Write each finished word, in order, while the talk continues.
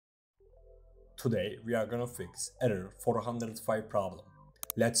Today we are gonna fix error 405 problem.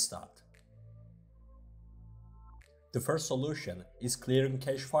 Let's start. The first solution is clearing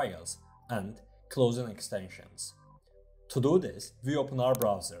cache files and closing extensions. To do this, we open our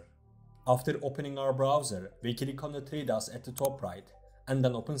browser. After opening our browser, we click on the three dots at the top right and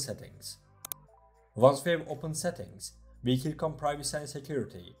then open settings. Once we have opened settings, we click on privacy and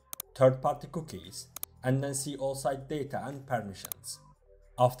security, third-party cookies, and then see all site data and permissions.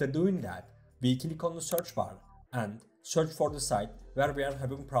 After doing that, we click on the search bar and search for the site where we are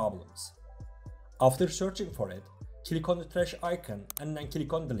having problems. After searching for it, click on the trash icon and then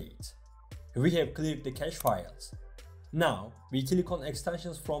click on delete. We have cleared the cache files. Now we click on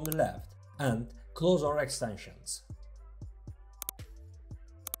extensions from the left and close our extensions.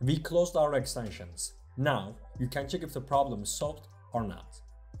 We closed our extensions. Now you can check if the problem is solved or not.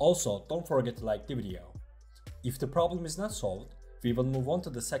 Also, don't forget to like the video. If the problem is not solved, we will move on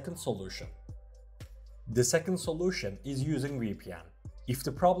to the second solution. The second solution is using VPN. If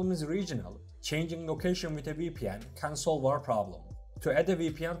the problem is regional, changing location with a VPN can solve our problem. To add a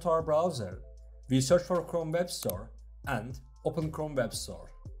VPN to our browser, we search for Chrome Web Store and open Chrome Web Store.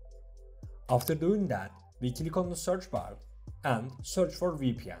 After doing that, we click on the search bar and search for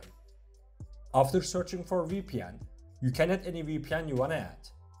VPN. After searching for VPN, you can add any VPN you wanna add.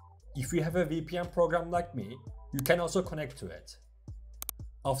 If you have a VPN program like me, you can also connect to it.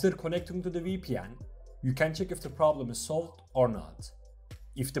 After connecting to the VPN, you can check if the problem is solved or not.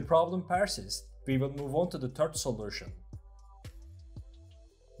 If the problem persists, we will move on to the third solution.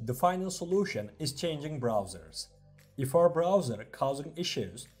 The final solution is changing browsers. If our browser causing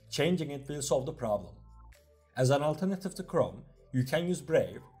issues, changing it will solve the problem. As an alternative to Chrome, you can use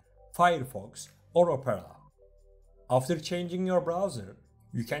Brave, Firefox, or Opera. After changing your browser,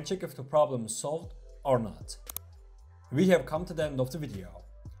 you can check if the problem is solved or not. We have come to the end of the video.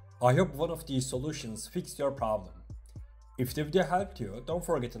 I hope one of these solutions fixed your problem. If the video helped you, don't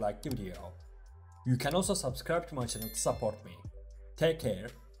forget to like the video. You can also subscribe to my channel to support me. Take care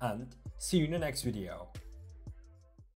and see you in the next video.